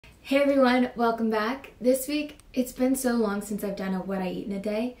Hey everyone, welcome back. This week, it's been so long since I've done a what I eat in a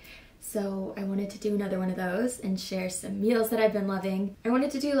day, so I wanted to do another one of those and share some meals that I've been loving. I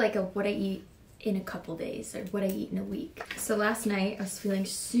wanted to do like a what I eat in a couple days or what I eat in a week. So last night, I was feeling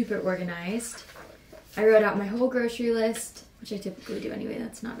super organized. I wrote out my whole grocery list, which I typically do anyway,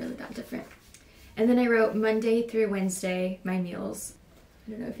 that's not really that different. And then I wrote Monday through Wednesday, my meals.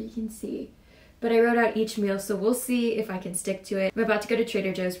 I don't know if you can see. But I wrote out each meal, so we'll see if I can stick to it. I'm about to go to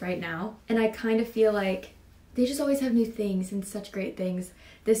Trader Joe's right now, and I kind of feel like they just always have new things and such great things.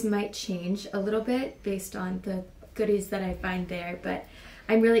 This might change a little bit based on the goodies that I find there, but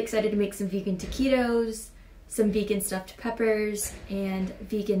I'm really excited to make some vegan taquitos, some vegan stuffed peppers, and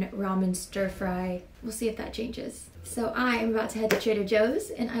vegan ramen stir fry. We'll see if that changes. So I'm about to head to Trader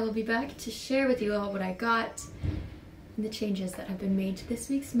Joe's, and I will be back to share with you all what I got and the changes that have been made to this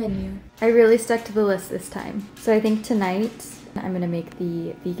week's menu. I really stuck to the list this time. So I think tonight I'm gonna make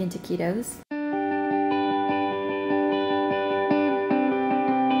the vegan taquitos.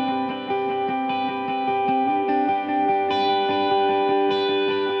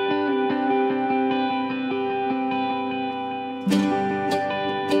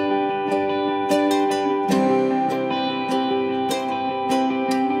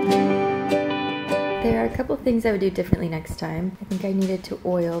 There are a couple things I would do differently next time. I think I needed to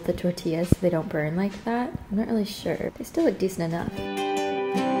oil the tortillas so they don't burn like that. I'm not really sure. They still look decent enough.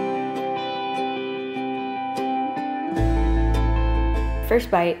 First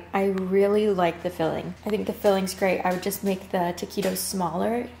bite, I really like the filling. I think the filling's great. I would just make the taquitos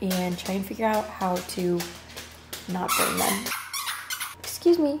smaller and try and figure out how to not burn them.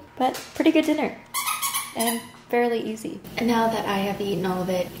 Excuse me, but pretty good dinner and fairly easy. And now that I have eaten all of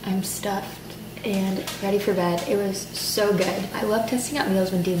it, I'm stuffed and ready for bed. It was so good. I love testing out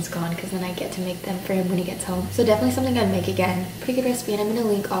meals when Dean's gone because then I get to make them for him when he gets home. So definitely something I'd make again. Pretty good recipe, and I'm gonna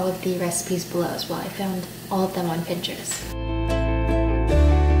link all of the recipes below as well. I found all of them on Pinterest.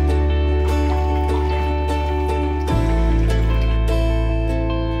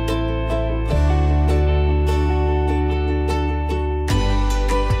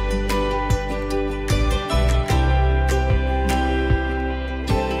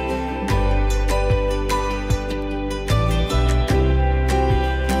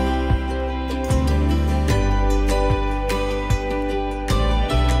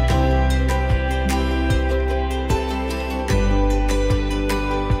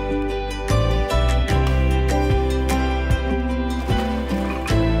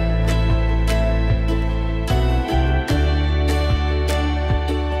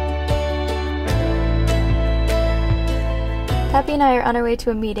 Happy and I are on our way to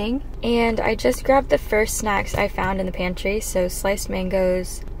a meeting, and I just grabbed the first snacks I found in the pantry, so sliced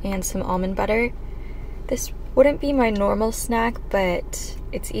mangoes and some almond butter. This wouldn't be my normal snack, but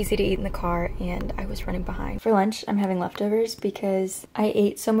it's easy to eat in the car, and I was running behind. For lunch, I'm having leftovers because I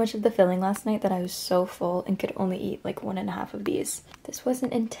ate so much of the filling last night that I was so full and could only eat like 1.5 of these. This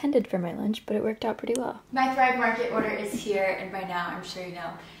wasn't intended for my lunch, but it worked out pretty well. My Thrive Market order is here, and by now I'm sure you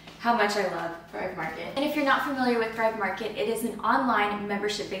know how much I love Thrive Market. And if you're not familiar with Thrive Market, it is an online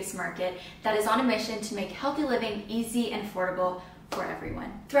membership-based market that is on a mission to make healthy living easy and affordable for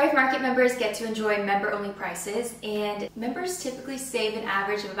everyone. Thrive Market members get to enjoy member-only prices, and members typically save an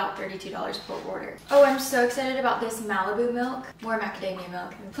average of about $32 per order. Oh, I'm so excited about this Malibu milk, more macadamia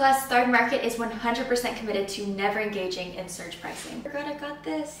milk. Plus, Thrive Market is 100% committed to never engaging in surge pricing. I forgot I got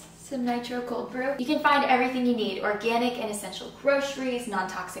this. Some nitro cold brew. You can find everything you need, organic and essential groceries,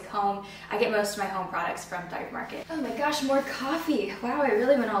 non-toxic home. I get most of my home products from Thrive Market. Oh my gosh, more coffee. Wow, I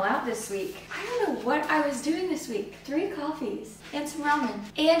really went all out this week. I don't know what I was doing this week. 3 coffees and some ramen.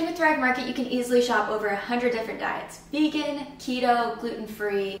 And with Thrive Market, you can easily shop over 100 different diets. Vegan, keto,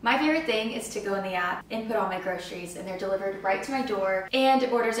 gluten-free. My favorite thing is to go in the app, input all my groceries, and they're delivered right to my door, and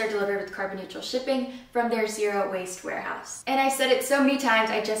orders are delivered with carbon neutral shipping from their zero waste warehouse. And I've said it so many times,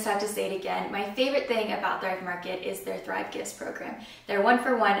 I just have to say it again. My favorite thing about Thrive Market is their Thrive Gifts program. Their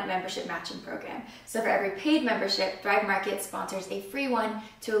 1-for-1 membership matching program. So for every paid membership, Thrive Market sponsors a free one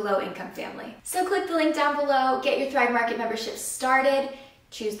to a low-income family. So click the link down below, get your Thrive Market membership started,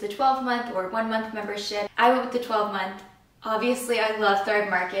 choose the 12-month or 1-month membership. I went with the 12-month. Obviously, I love Thrive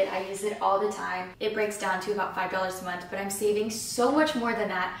Market. I use it all the time. It breaks down to about $5 a month, but I'm saving so much more than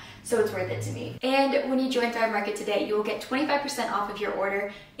that, so it's worth it to me. And when you join Thrive Market today, you will get 25% off of your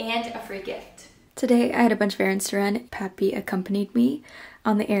order and a free gift. Today, I had a bunch of errands to run. Pappy accompanied me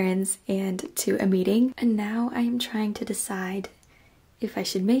on the errands and to a meeting, and now I am trying to decide if I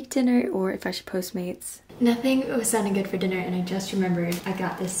should make dinner or if I should Postmates. Nothing was sounding good for dinner, and I just remembered I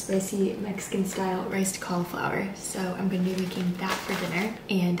got this spicy Mexican style riced cauliflower. So I'm gonna be making that for dinner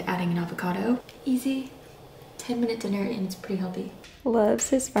and adding an avocado. Easy 10-minute dinner, and it's pretty healthy. Loves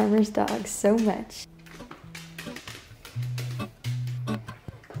his farmer's dog so much.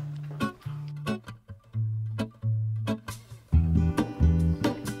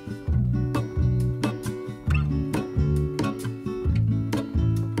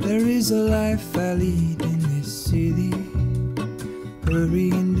 There is a life I lead in this city,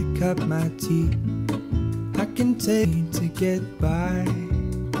 hurrying to cut my teeth. I can take to get by,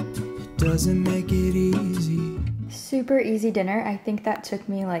 it doesn't make it easy. Super easy dinner. I think that took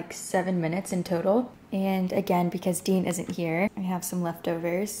me like 7 minutes in total. And again, because Dean isn't here, I have some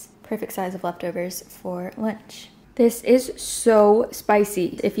leftovers, perfect size of leftovers for lunch. This is so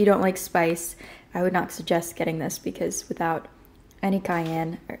spicy. If you don't like spice, I would not suggest getting this, because without any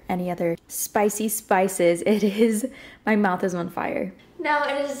cayenne or any other spicy spices, my mouth is on fire. Now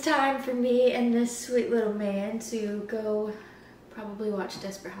it is time for me and this sweet little man to go probably watch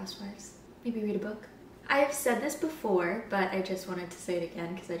Desperate Housewives. Maybe read a book. I have said this before, but I just wanted to say it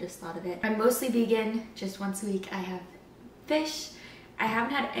again because I just thought of it. I'm mostly vegan. Just once a week I have fish. I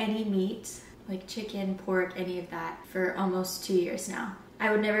haven't had any meat, like chicken, pork, any of that, for almost 2 years now. I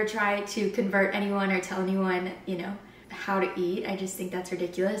would never try to convert anyone or tell anyone, you know, how to eat. I just think that's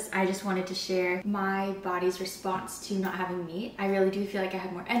ridiculous. I just wanted to share my body's response to not having meat. I really do feel like I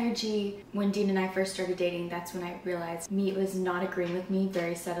have more energy. When Dean and I first started dating, that's when I realized meat was not agreeing with me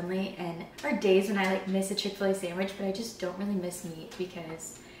very suddenly, and there are days when I like miss a Chick-fil-A sandwich, but I just don't really miss meat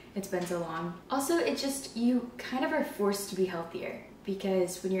because it's been so long. Also, it just, you kind of are forced to be healthier,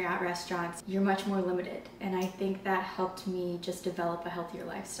 because when you're at restaurants, you're much more limited. And I think that helped me just develop a healthier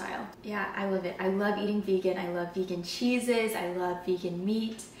lifestyle. Yeah, I love it. I love eating vegan. I love vegan cheeses. I love vegan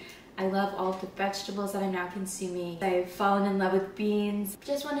meat. I love all the vegetables that I'm now consuming. I've fallen in love with beans.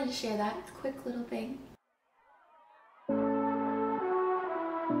 Just wanted to share that quick little thing.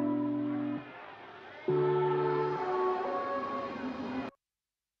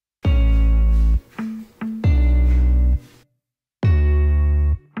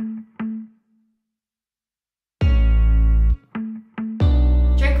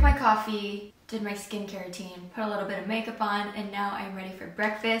 Coffee, did my skincare routine, put a little bit of makeup on, and now I'm ready for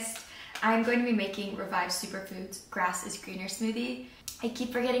breakfast. I'm going to be making Revive Superfoods Grass is Greener smoothie. I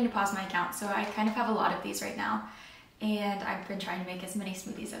keep forgetting to pause my account, so I kind of have a lot of these right now, and I've been trying to make as many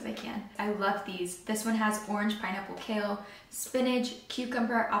smoothies as I can. I love these. This one has orange, pineapple, kale, spinach,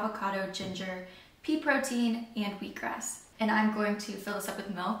 cucumber, avocado, ginger, pea protein, and wheatgrass. And I'm going to fill this up with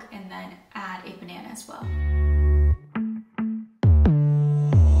milk and then add a banana as well.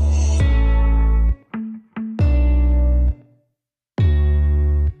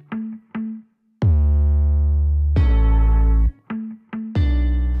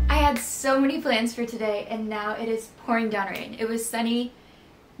 So many plans for today, and now it is pouring down rain. It was sunny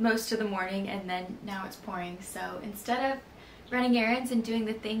most of the morning, and then now it's pouring. So instead of running errands and doing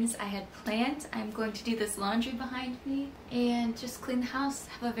the things I had planned, I'm going to do this laundry behind me and just clean the house,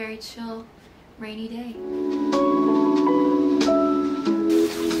 have a very chill, rainy day.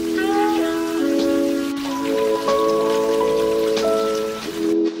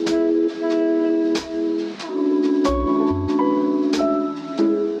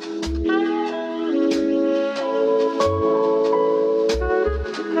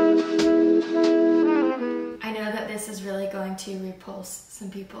 To repulse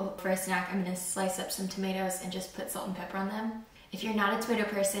some people. For a snack, I'm gonna slice up some tomatoes and just put salt and pepper on them. If you're not a tomato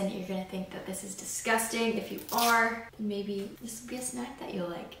person, you're gonna think that this is disgusting. If you are, maybe this will be a snack that you'll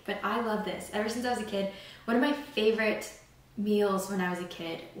like. But I love this. Ever since I was a kid, one of my favorite meals when I was a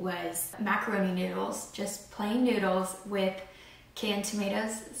kid was macaroni noodles. Just plain noodles with canned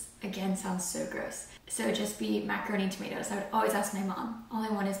tomatoes. This, again, sounds so gross. So it'd just be macaroni and tomatoes. I would always ask my mom, all I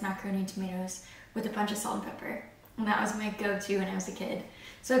want is macaroni and tomatoes with a bunch of salt and pepper. And that was my go-to when I was a kid.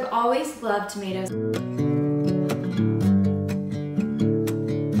 So I've always loved tomatoes.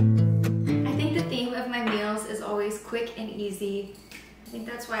 I think the theme of my meals is always quick and easy. I think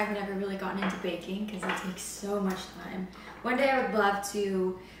that's why I've never really gotten into baking, because it takes so much time. One day I would love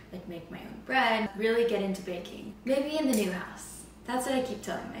to like make my own bread, really get into baking. Maybe in the new house. That's what I keep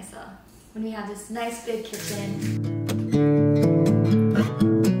telling myself. When we have this nice big kitchen.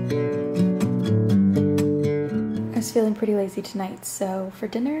 I was feeling pretty lazy tonight, so for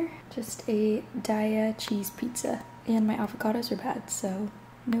dinner, just a Daya cheese pizza. And my avocados are bad, so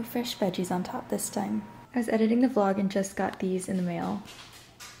no fresh veggies on top this time. I was editing the vlog and just got these in the mail.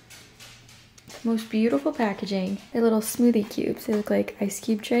 Most beautiful packaging. They're little smoothie cubes. They look like ice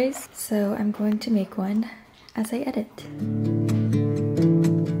cube trays. So I'm going to make one as I edit.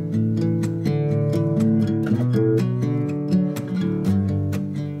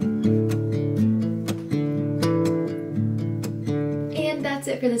 And that's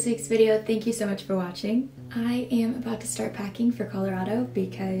it for this week's video. Thank you so much for watching. I am about to start packing for Colorado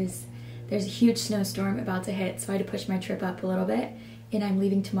because there's a huge snowstorm about to hit, so I had to push my trip up a little bit, and I'm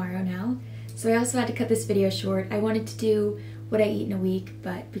leaving tomorrow now. So I also had to cut this video short. I wanted to do what I eat in a week,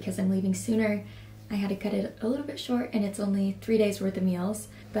 but because I'm leaving sooner, I had to cut it a little bit short, and it's only 3 days worth of meals.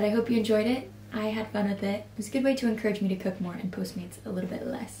 But I hope you enjoyed it. I had fun with it. It was a good way to encourage me to cook more and Postmates a little bit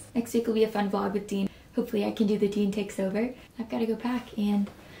less. Next week will be a fun vlog with Dean. Hopefully I can do the Dean Takes Over. I've got to go pack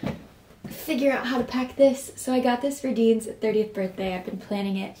and figure out how to pack this. So I got this for Dean's 30th birthday. I've been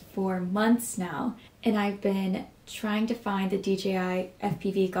planning it for months now, and I've been trying to find the DJI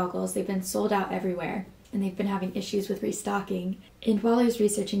FPV goggles. They've been sold out everywhere, and they've been having issues with restocking. And while I was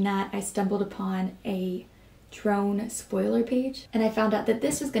researching that, I stumbled upon a drone spoiler page, and I found out that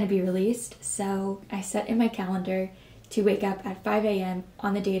this was going to be released. So I set in my calendar to wake up at 5 a.m.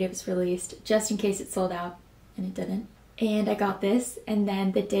 on the date it was released, just in case it sold out, and it didn't. And I got this, and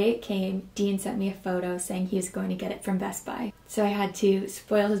then the day it came, Dean sent me a photo saying he was going to get it from Best Buy. So I had to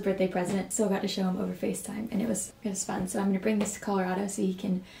spoil his birthday present, so I got to show him over FaceTime, and it was fun. So I'm going to bring this to Colorado so he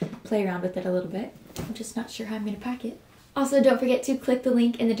can play around with it a little bit. I'm just not sure how I'm going to pack it. Also, don't forget to click the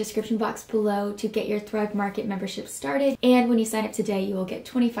link in the description box below to get your Thrive Market membership started. And when you sign up today, you will get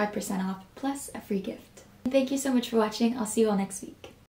 25% off plus a free gift. Thank you so much for watching. I'll see you all next week.